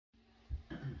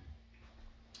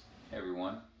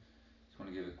everyone. Just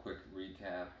want to give a quick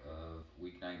recap of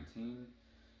week 19.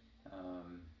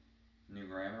 New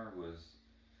grammar was,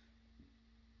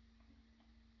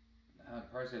 I'd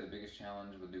probably say the biggest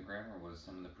challenge with new grammar was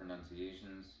some of the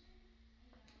pronunciations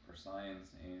for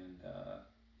science and a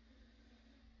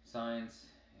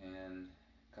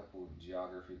couple of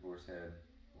geography course had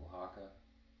Oaxaca,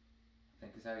 I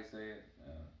think is how you say it,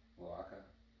 Oaxaca.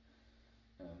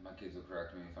 My kids will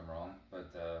correct me if I'm wrong,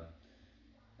 but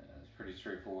it's pretty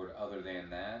straightforward. Other than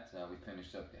that, we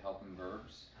finished up the helping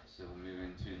verbs, so we'll move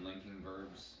into linking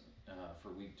verbs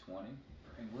for week 20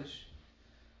 for English.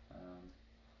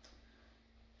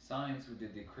 Science, we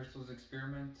did the crystals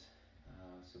experiment.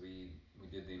 So we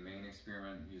did the main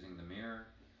experiment using the mirror,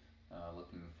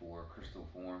 looking for crystal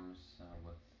forms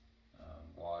with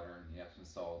water and the Epsom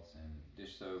salts and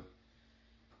dish soap.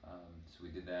 So we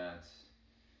did that.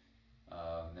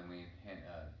 Then we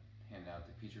hand out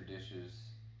the Petri dishes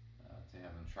to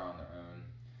have them try on their own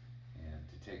and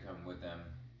to take home with them.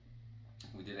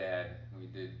 We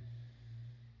did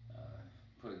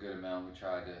put a good amount. We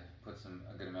tried to put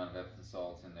a good amount of Epsom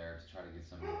salts in there to try to get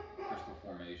some crystal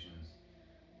formations.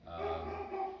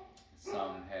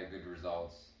 Some had good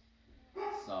results,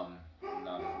 some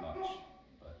not as much.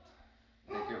 But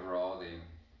I think overall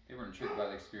they were intrigued by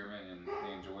the experiment and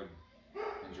they enjoyed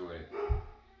it.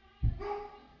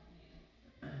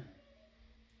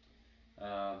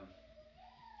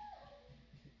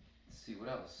 Let's see what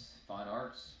else. Fine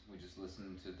arts. We just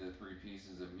listened to the 3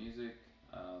 pieces of music.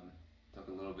 Took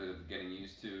a little bit of getting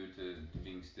used to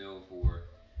being still for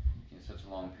such a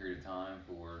long period of time,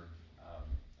 for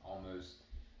almost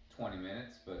 20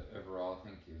 minutes. But overall, I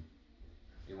think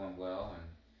it went well, and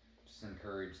just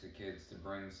encourage the kids to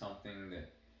bring something that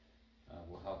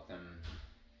will help them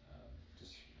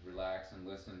just relax and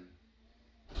listen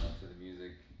to the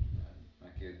music. My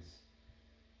kids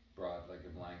brought like a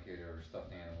blanket or a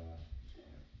stuffed animal,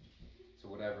 so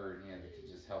whatever that could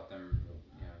just help them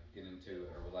get into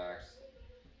a relaxed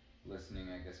listening,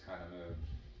 I guess, kind of mode.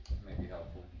 May be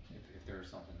helpful if there's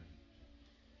something.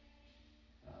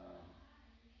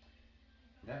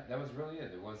 That was really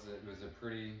it. It was a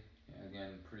pretty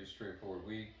straightforward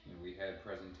week. We had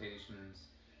presentations,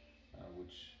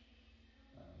 which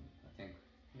I think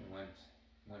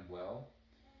went well.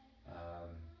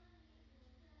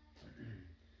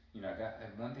 I got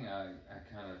one thing I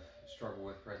kind of struggle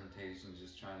with presentations,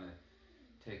 just trying to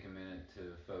take a minute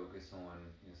to focus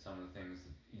on some of the things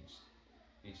that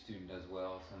each student does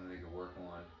well, something they could work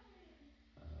on.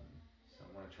 So I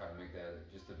want to try to make that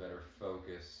just a better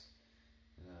focus,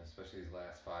 especially these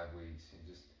last 5 weeks.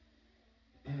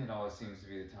 It always seems to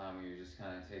be the time where you just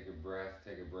kind of take a breath,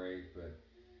 take a break, but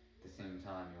at the same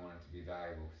time you want it to be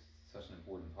valuable. It's such an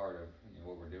important part of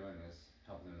what we're doing is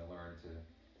helping them to learn to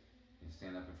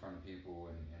stand up in front of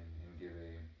people and give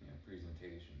a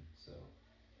presentation. So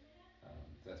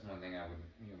that's one thing I would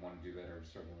want to do better.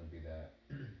 Certainly would be that.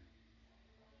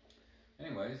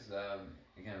 Anyways,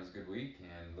 again, it was a good week,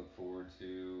 and look forward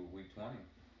to week 20.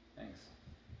 Thanks.